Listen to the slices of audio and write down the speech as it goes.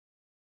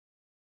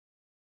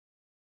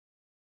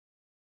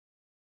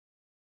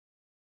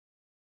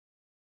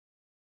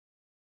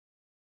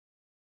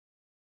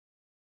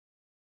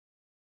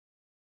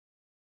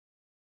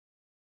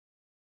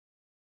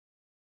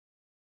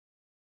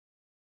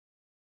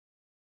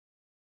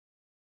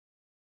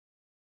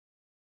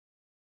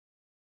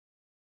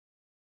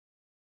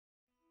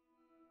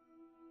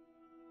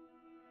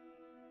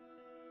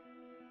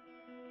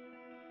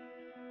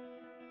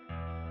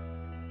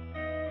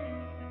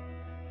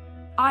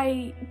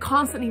I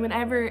constantly,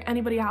 whenever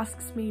anybody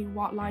asks me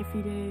what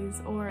Livefeed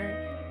is or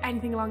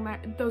anything along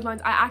those lines,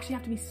 I actually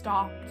have to be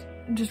stopped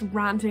just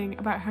ranting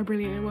about how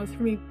brilliant it was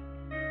for me.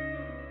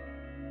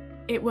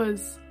 It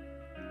was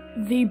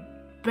the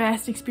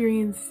best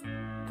experience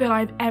that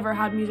I've ever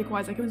had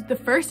music-wise. Like, it was the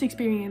first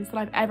experience that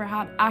I've ever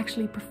had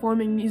actually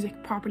performing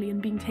music properly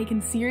and being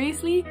taken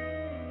seriously.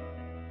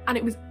 And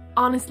it was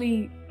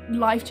honestly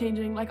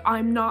life-changing. Like,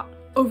 I'm not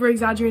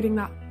over-exaggerating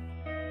that.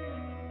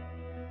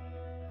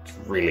 It's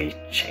really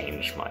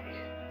changed my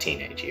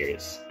teenage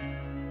years.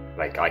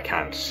 Like, I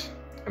can't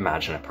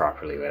imagine it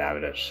properly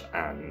without it,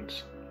 and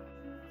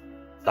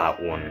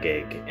that one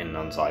gig in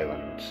Nuns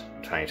Island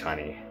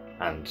 2020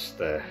 and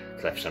the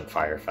Clifton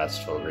Fire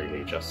Festival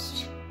really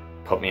just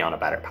put me on a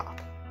better path.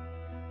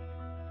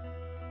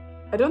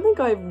 I don't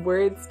think I have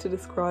words to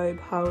describe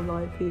how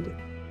Livefeed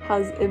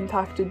has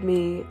impacted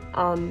me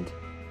and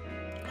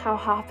how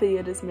happy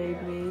it has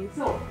made me.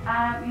 So,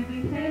 you'll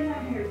be playing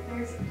down here.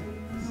 There's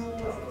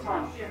loads of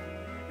time.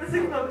 This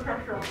is no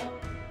pressure.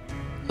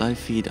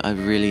 Livefeed,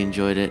 I've really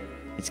enjoyed it.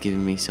 It's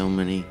given me so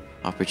many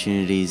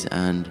opportunities,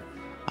 and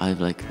I've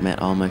met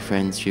all my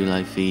friends through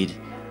Livefeed,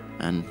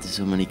 and there's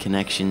so many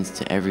connections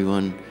to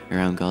everyone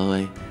around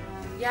Galway.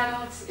 Yeah,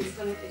 no, it's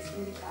gonna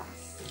be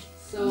class.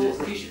 So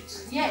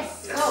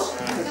yes, so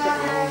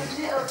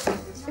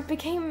it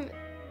became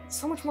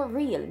so much more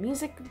real.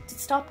 Music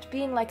stopped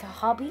being like a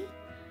hobby,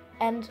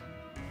 and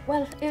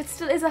well, it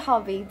still is a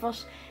hobby,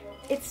 but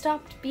it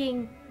stopped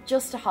being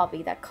just a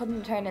hobby that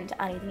couldn't turn into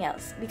anything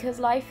else, because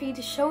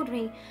Livefeed showed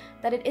me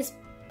that it is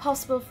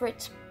possible for it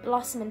to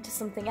blossom into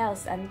something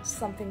else, and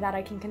something that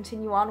I can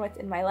continue on with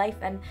in my life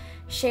and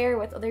share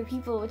with other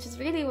people, which is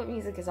really what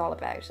music is all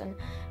about, and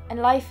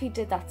Livefeed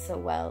did that so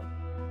well.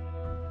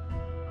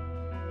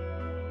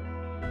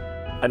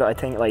 I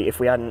think if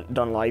we hadn't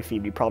done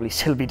Livefeed, we'd probably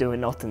still be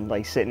doing nothing,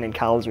 sitting in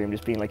Cal's room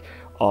just being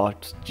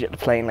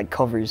playing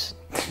covers,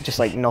 just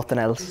nothing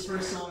else. This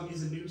first song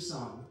is a new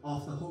song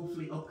off the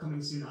hopefully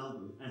upcoming soon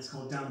album, and it's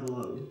called Down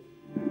Below.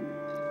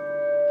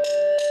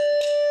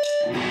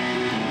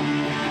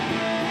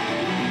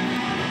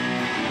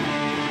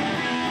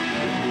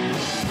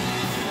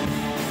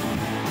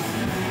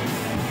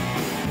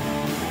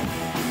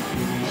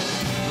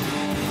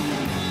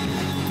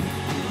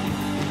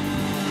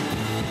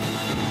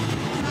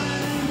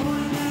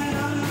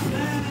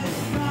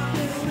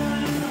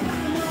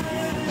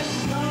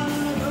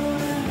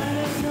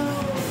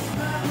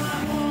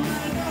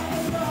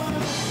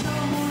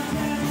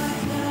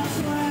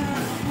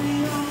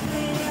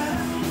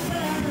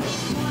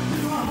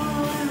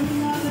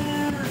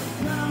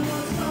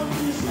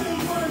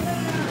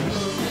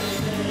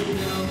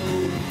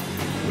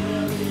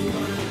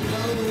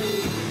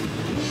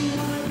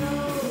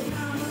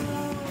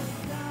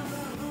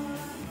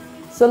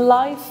 So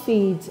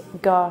Livefeed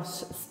got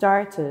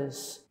started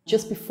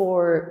just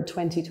before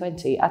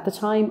 2020. At the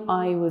time,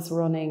 I was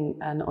running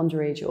an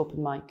underage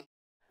open mic.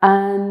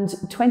 And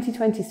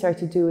 2020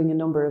 started doing a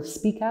number of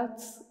speak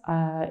outs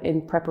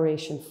in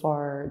preparation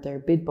for their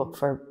bid book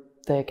for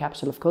the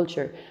Capital of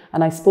Culture.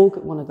 And I spoke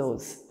at one of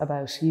those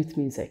about youth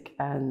music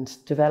and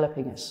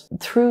developing it.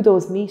 Through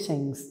those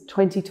meetings,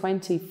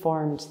 2020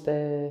 formed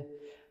the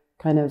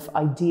kind of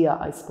idea,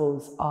 I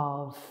suppose,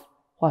 of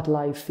what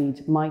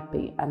Livefeed might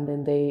be. And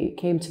then they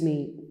came to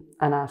me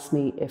and asked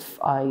me if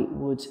I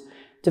would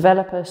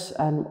develop it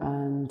and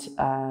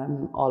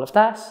all of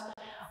that.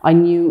 I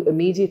knew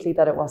immediately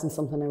that it wasn't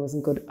something I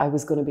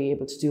was going to be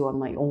able to do on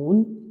my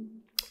own.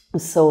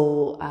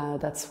 So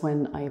that's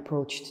when I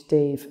approached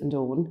Dave and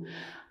Eoin.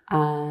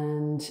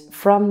 And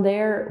from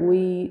there,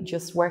 we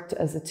just worked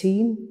as a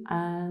team,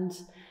 and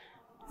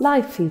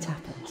Livefeed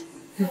happened.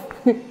 Who I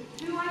think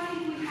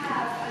we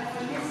have, and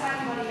from this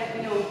anybody let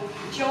me know,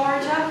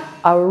 Georgia.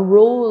 Our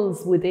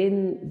roles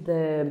within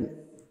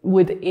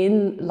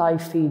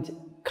Livefeed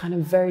kind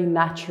of very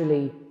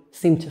naturally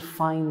seemed to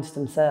find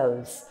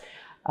themselves.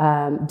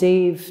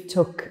 Dave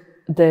took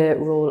the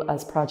role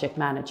as project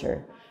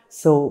manager,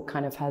 so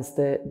kind of has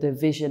the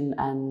vision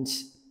and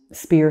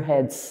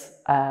spearheads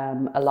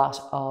a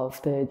lot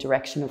of the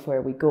direction of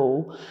where we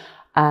go.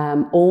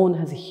 Eoin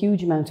has a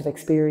huge amount of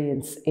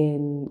experience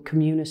in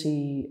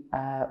community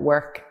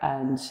work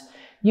and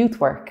youth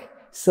work.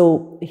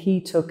 So he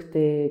took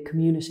the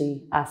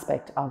community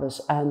aspect of it,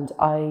 and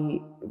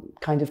I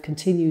kind of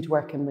continued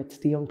working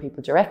with the young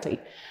people directly.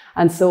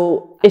 And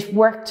so it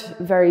worked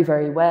very,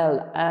 very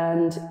well.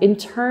 And in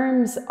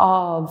terms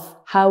of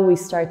how we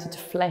started to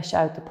flesh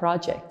out the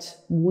project,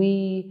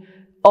 we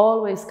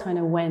always kind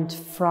of went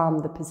from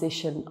the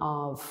position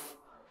of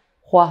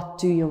what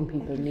do young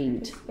people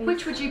need?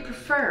 Which would you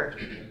prefer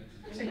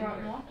to go out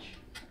and watch?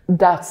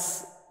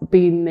 That's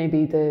been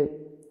maybe the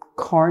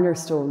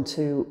cornerstone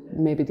to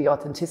maybe the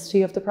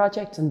authenticity of the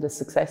project and the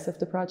success of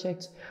the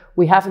project.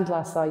 We haven't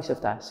lost sight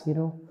of that, you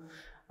know,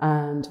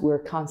 and we're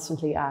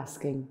constantly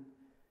asking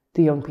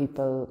the young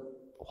people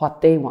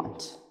what they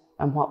want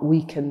and what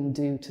we can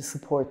do to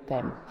support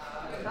them.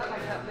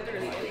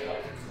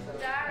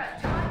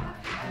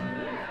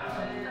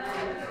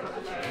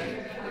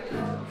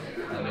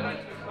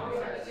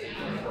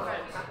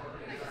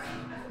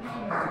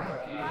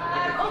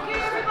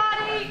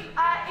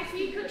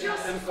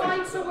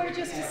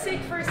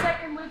 sit for a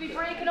second. We'll be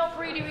breaking up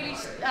really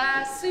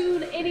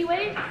soon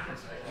anyway.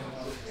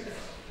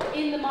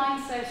 In the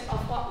mindset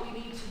of what we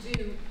need to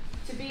do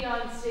to be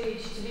on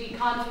stage, to be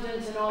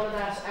confident and all of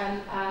that,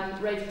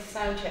 and ready to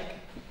sound check.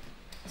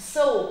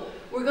 So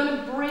we're going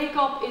to break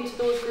up into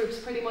those groups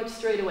pretty much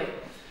straight away.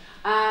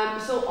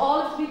 So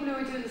all of the people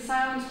who are doing the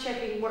sound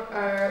checking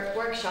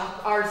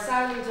workshop are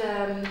sound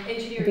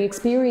engineering. The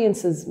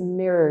experiences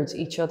mirrored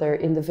each other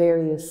in the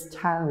various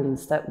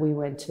towns that we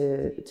went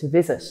to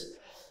visit.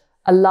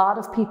 A lot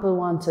of people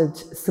wanted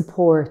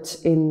support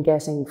in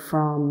getting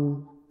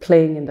from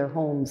playing in their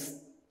homes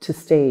to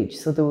stage.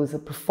 So there was a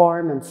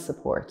performance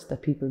support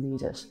that people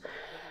needed.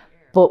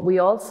 But we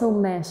also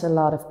met a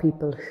lot of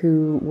people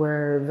who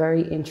were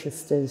very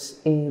interested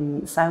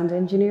in sound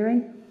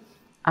engineering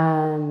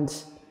and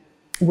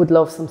would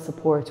love some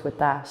support with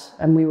that.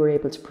 And we were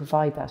able to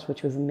provide that,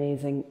 which was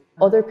amazing.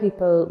 Other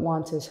people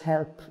wanted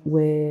help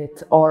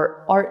with,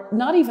 or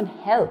not even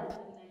help,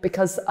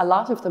 because a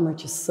lot of them are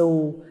just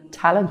so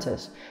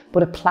talented,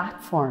 but a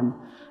platform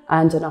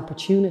and an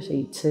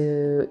opportunity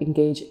to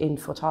engage in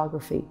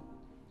photography.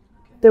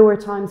 There were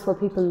times where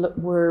people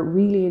were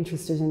really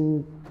interested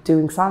in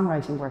doing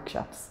songwriting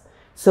workshops.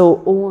 So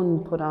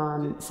Eoin put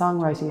on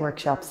songwriting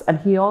workshops, and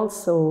he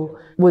also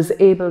was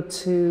able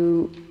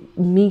to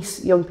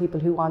meet young people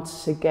who wanted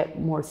to get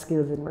more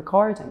skills in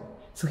recording.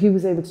 So he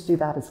was able to do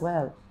that as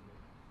well.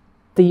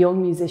 The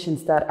young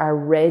musicians that are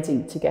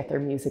ready to get their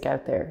music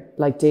out there,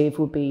 like Dave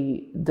would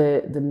be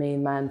the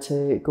main man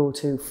to go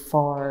to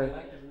for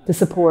the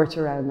support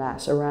around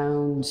that,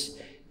 around,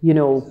 you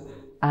know,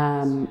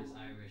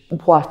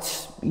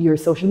 what your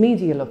social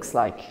media looks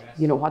like,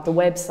 you know, what the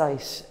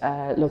website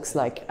looks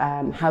like,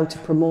 how to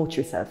promote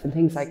yourself and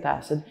things like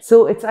that. And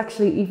so it's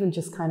actually even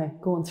just kind of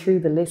going through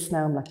the list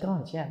now, I'm like,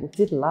 God, yeah, we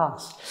did a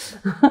lot.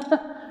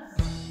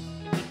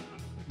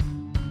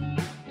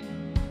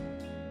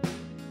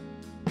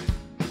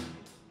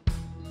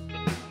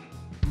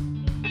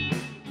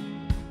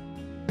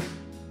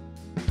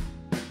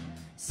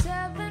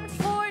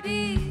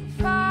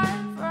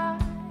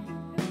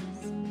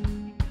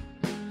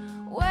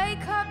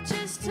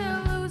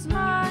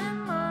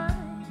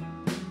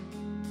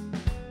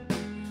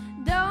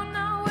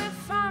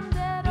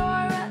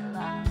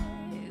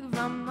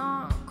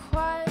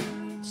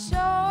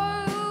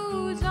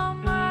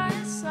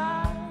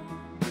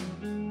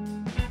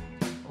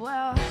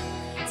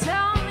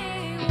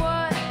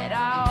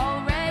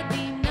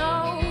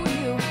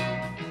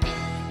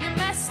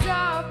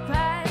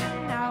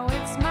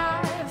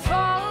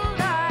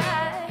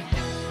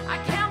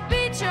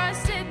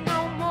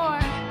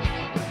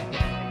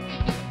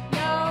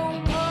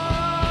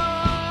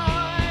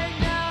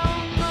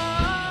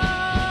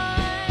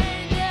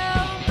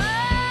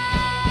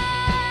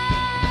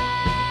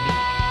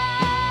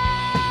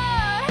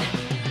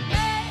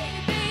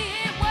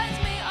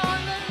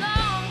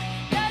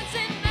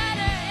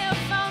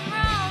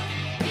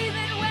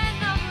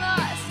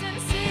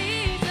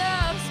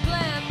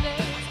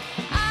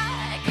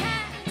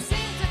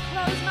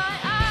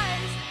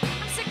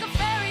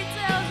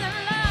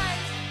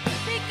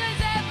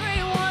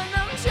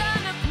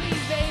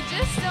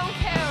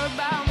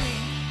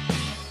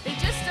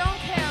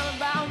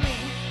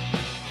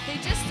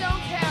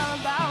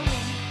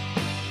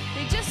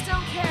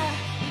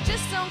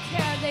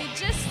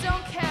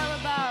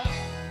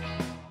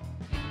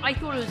 I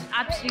thought it was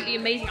absolutely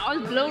amazing. I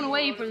was blown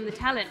away from the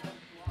talent.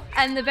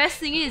 And the best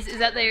thing is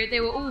that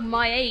they were all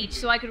my age,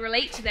 so I could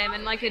relate to them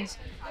and I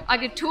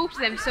could talk to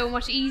them so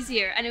much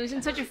easier. And it was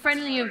in such a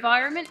friendly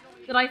environment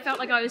that I felt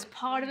like I was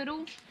part of it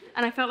all.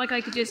 And I felt like I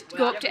could just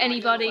go up to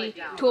anybody,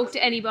 talk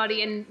to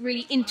anybody, and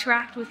really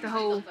interact with the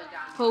whole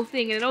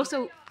thing. And it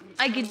also,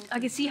 I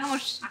could see how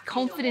much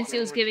confidence it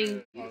was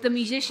giving the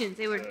musicians.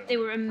 They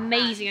were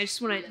amazing. I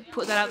just want to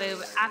put that out there. They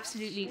were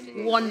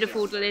absolutely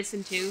wonderful to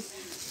listen to.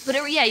 But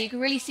yeah, you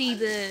can really see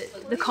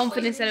the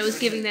confidence that it was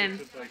giving them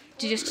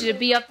to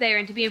be up there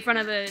and to be in front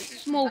of a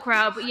small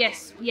crowd. But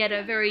yes, yet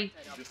a very,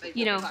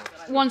 you know,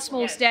 one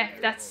small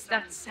step.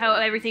 That's how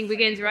everything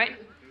begins, right?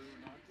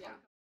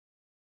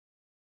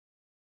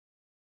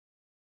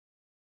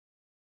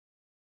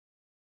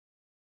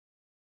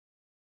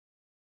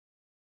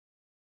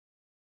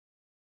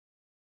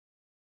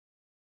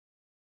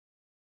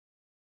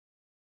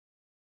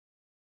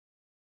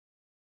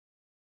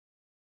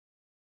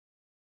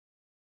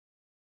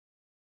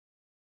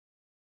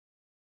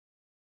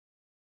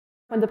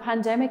 When the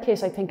pandemic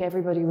hit, I think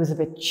everybody was a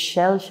bit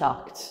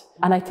shell-shocked.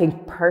 And I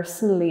think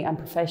personally and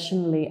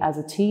professionally as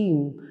a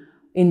team,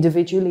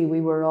 individually,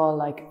 we were all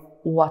like,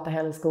 what the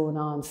hell is going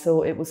on?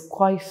 So it was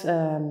quite,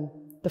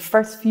 the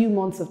first few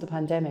months of the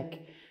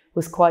pandemic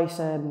was quite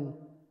a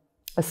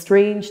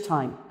strange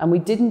time. And we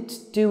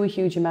didn't do a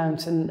huge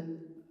amount, and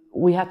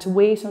we had to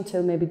wait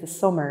until maybe the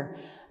summer.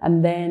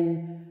 And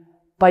then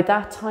by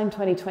that time,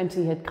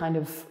 2020 had kind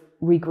of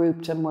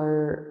regrouped and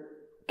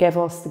gave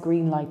us the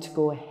green light to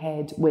go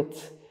ahead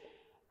with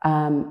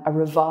a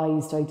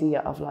revised idea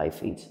of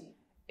Livefeed.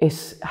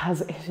 It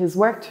has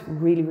worked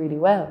really, really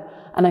well.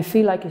 And I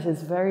feel like it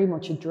has very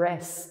much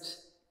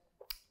addressed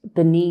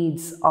the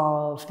needs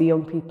of the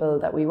young people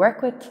that we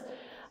work with.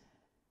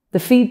 The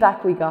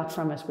feedback we got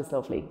from it was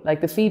lovely. Like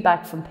the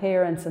feedback from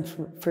parents and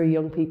for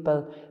young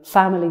people,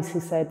 families who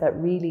said that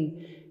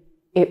really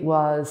it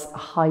was a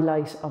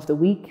highlight of the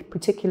week,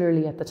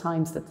 particularly at the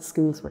times that the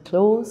schools were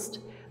closed,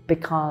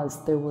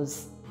 because there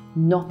was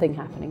nothing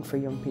happening for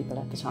young people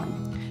at the time.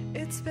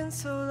 It's been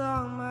so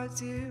long, my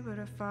dear, but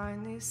I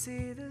finally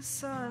see the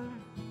sun.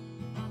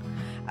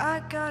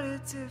 I got a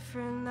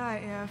different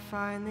night, I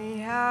finally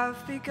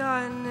have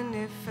begun. And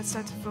if I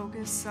start to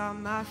focus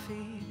on my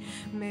feet,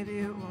 maybe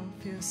it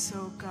won't feel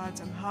so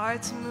goddamn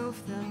hard to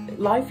move them.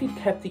 Livefeed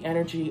kept the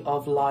energy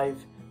of live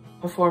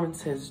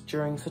performances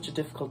during such a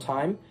difficult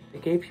time.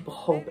 It gave people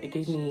hope, it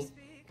gave me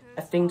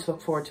a thing to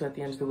look forward to at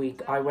the end of the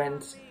week. I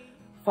went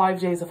 5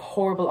 days of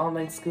horrible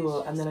online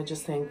school, and then I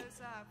just think,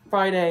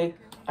 Friday,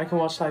 I can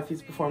watch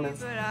Livefeed's performance.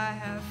 But I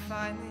have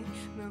finally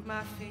moved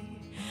my feet,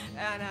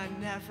 and I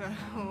never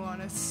want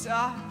to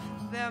stop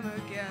them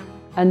again.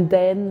 And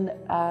then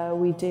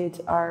we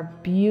did our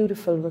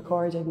beautiful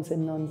recordings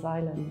in Nuns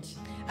Island.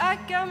 I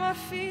got my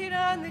feet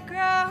on the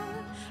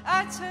ground,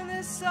 I turn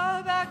this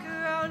all back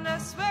around. I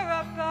swear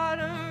our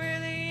bottom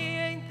really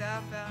ain't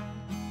that bad.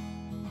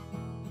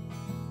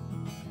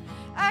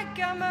 I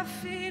got my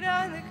feet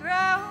on the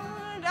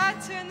ground, I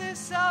turn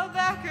this all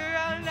back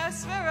around. I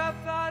swear our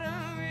bottom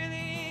really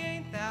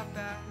ain't that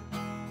bad.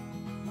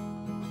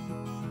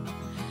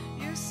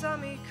 You saw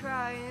me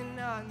crying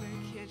on the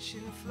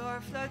kitchen floor,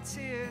 flood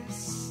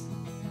tears.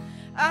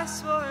 I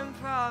swore and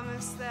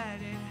promised that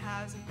it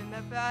hasn't been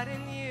that bad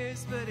in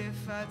years, but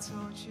if I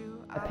told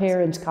you... A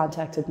parent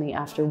contacted me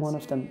after one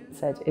of them,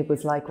 said it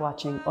was like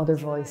watching other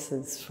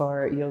voices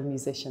for young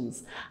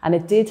musicians. And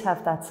it did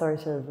have that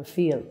sort of a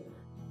feel.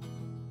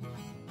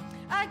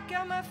 I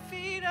got my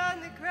feet on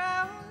the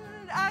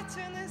ground, I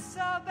turn this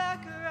all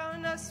back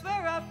around. I swear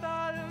our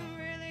bottom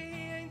really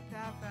ain't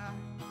that bad.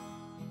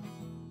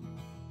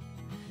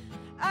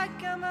 I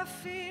got my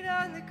feet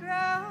on the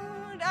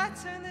ground, I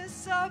turn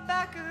this all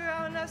back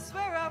around. I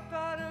swear our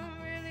bottom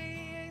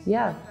really ain't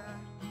Yeah, that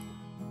bad.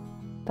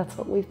 that's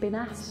what we've been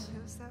at.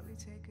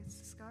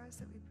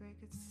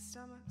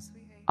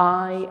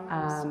 I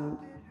am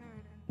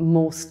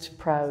most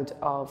proud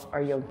of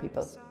our young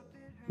people.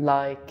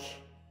 Like,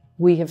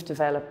 we have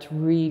developed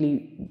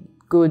really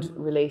good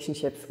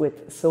relationships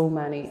with so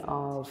many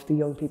of the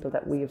young people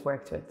that we have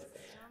worked with,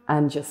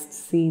 and just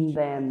seen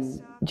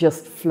them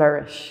just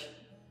flourish.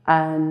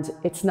 And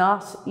it's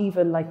not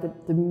even like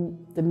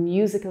the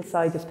musical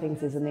side of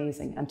things is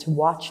amazing, and to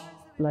watch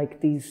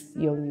like these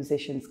young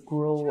musicians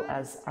grow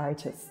as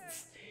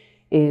artists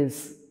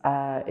is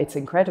it's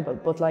incredible.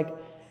 But like,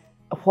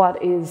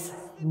 what is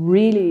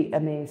really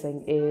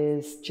amazing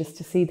is just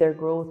to see their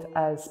growth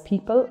as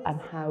people and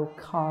how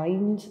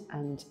kind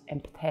and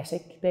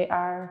empathetic they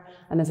are.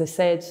 And as I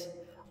said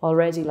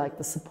already, like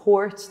the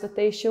support that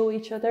they show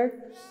each other,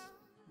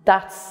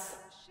 that's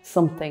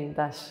something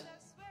that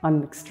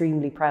I'm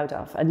extremely proud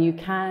of. And you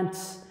can't,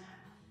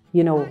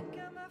 you know,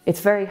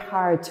 it's very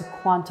hard to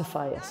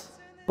quantify it,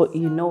 but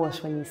you know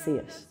it when you see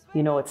it.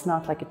 You know, it's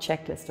not like a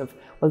checklist of,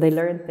 well, they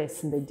learned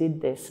this and they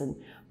did this.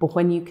 But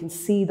when you can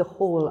see the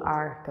whole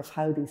arc of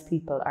how these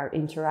people are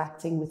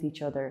interacting with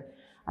each other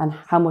and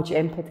how much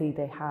empathy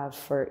they have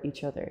for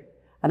each other.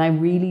 And I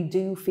really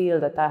do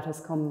feel that that has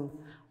come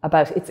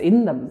about. It's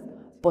in them,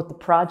 but the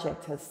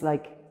project has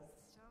like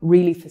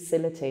really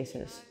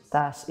facilitated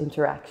that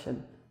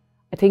interaction.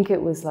 I think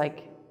it was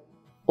like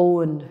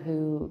Eoin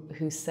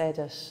who said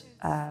it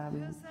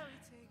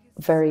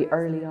very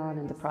early on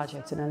in the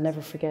project, and I'll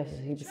never forget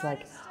it. He was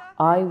like,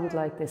 I would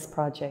like this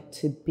project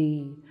to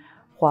be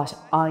what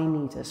I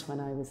needed when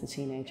I was a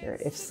teenager.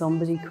 If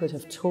somebody could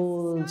have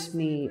told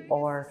me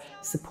or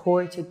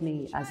supported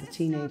me as a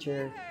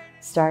teenager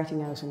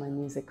starting out in my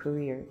music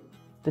career,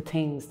 the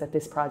things that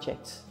this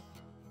project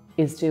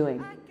is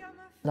doing,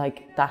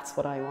 like, that's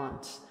what I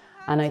want.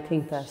 And I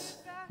think that,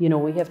 you know,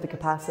 we have the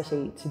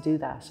capacity to do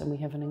that, and we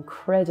have an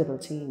incredible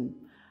team.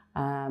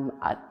 And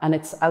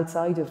it's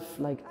outside of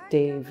like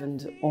Dave and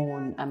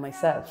Eoin and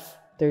myself.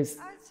 There's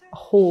a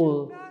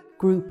whole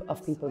group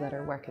of people that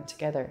are working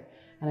together.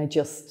 And I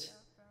just,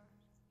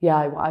 yeah,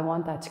 I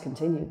want that to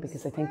continue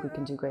because I think we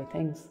can do great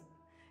things.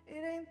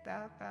 It ain't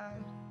that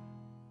bad.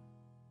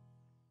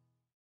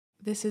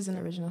 This is an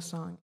original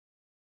song.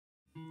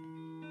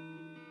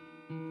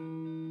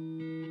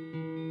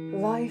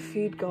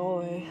 Livefeed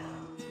Galway.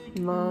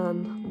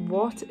 Man,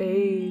 what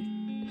a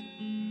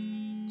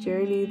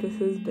journey this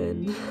has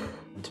been.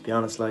 To be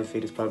honest,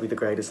 Livefeed is probably the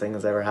greatest thing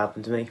that's ever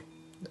happened to me.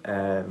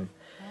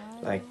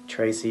 Like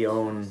Tracy,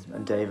 Eoin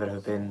and David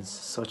have been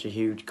such a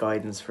huge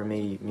guidance for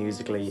me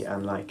musically,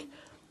 and like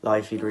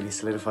Livefeed really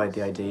solidified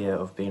the idea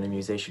of being a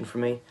musician for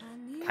me.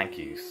 Thank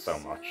you so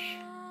much,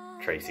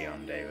 Tracy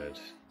and David.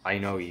 I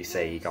know you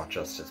say you got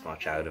just as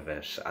much out of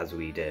it as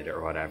we did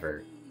or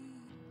whatever,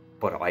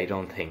 but I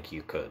don't think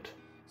you could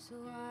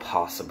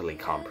possibly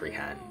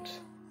comprehend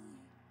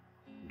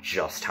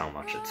just how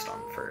much it's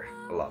done for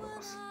a lot of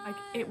us. Like,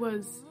 it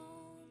was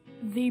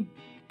the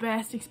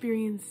best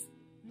experience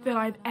that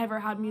I've ever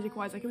had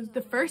music-wise. Like, it was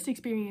the first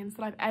experience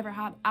that I've ever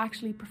had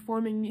actually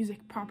performing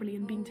music properly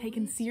and being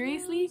taken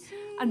seriously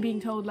and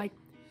being told, like,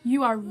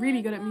 you are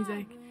really good at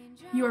music,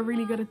 you are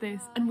really good at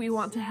this, and we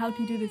want to help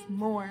you do this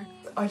more.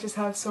 I just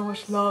have so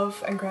much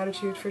love and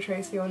gratitude for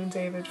Tracy, Eoin and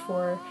David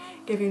for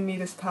giving me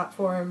this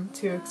platform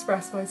to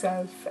express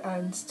myself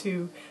and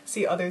to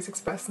see others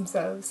express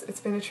themselves. It's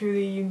been a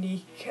truly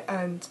unique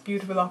and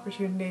beautiful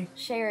opportunity.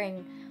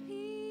 Sharing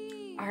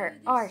our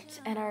art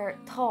and our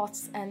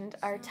thoughts and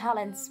our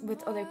talents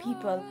with other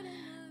people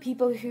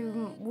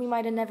who we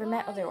might have never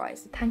met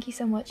otherwise. Thank you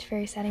so much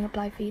for setting up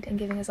Livefeed and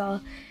giving us all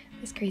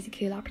this crazy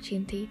cool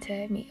opportunity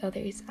to meet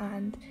others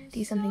and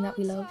do something that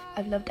we love.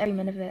 I've loved every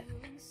minute of it.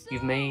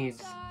 You've made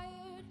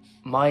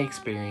my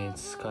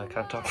experience, I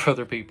can't talk for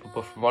other people,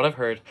 but from what I've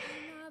heard,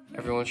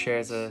 everyone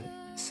shares a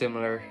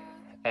similar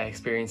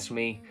experience to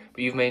me,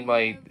 but you've made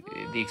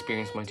the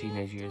experience of my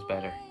teenage years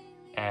better.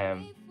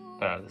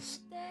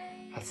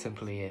 That's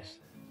simply it.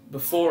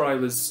 Before I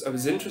was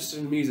interested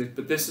in music,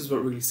 but this is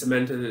what really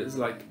cemented it. Is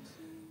like,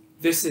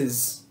 this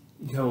is,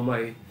 you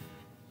know,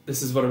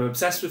 this is what I'm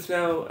obsessed with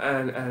now,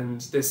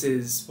 and this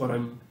is what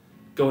I'm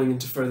going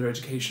into further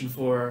education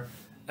for,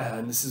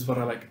 and this is what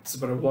I like. This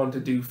is what I want to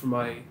do for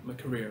my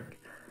career.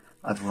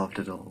 I've loved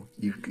it all.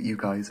 You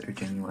guys are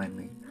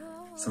genuinely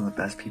some of the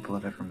best people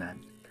I've ever met.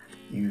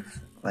 You've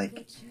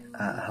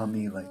helped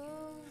me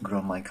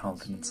grow my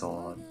confidence a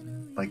lot.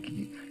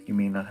 You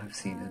may not have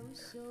seen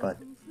it, but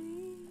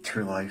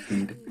through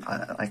Livefeed,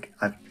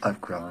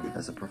 I've grown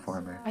as a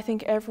performer. I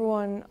think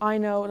everyone I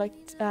know,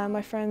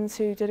 my friends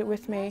who did it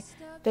with me,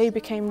 they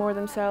became more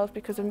themselves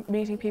because of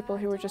meeting people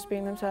who were just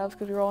being themselves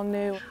because we were all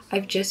new.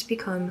 I've just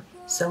become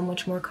so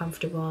much more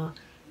comfortable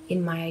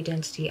in my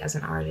identity as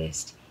an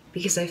artist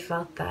because I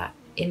felt that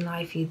in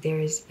Livefeed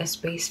there's a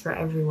space for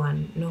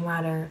everyone, no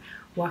matter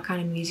what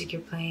kind of music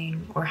you're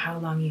playing or how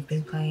long you've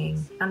been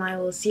playing. And I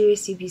will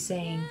seriously be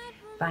saying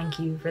thank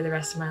you for the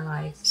rest of my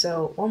life.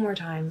 So one more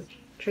time,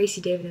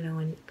 Tracy, David and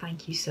Eoin,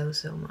 thank you so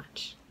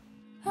much.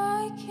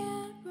 I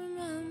can't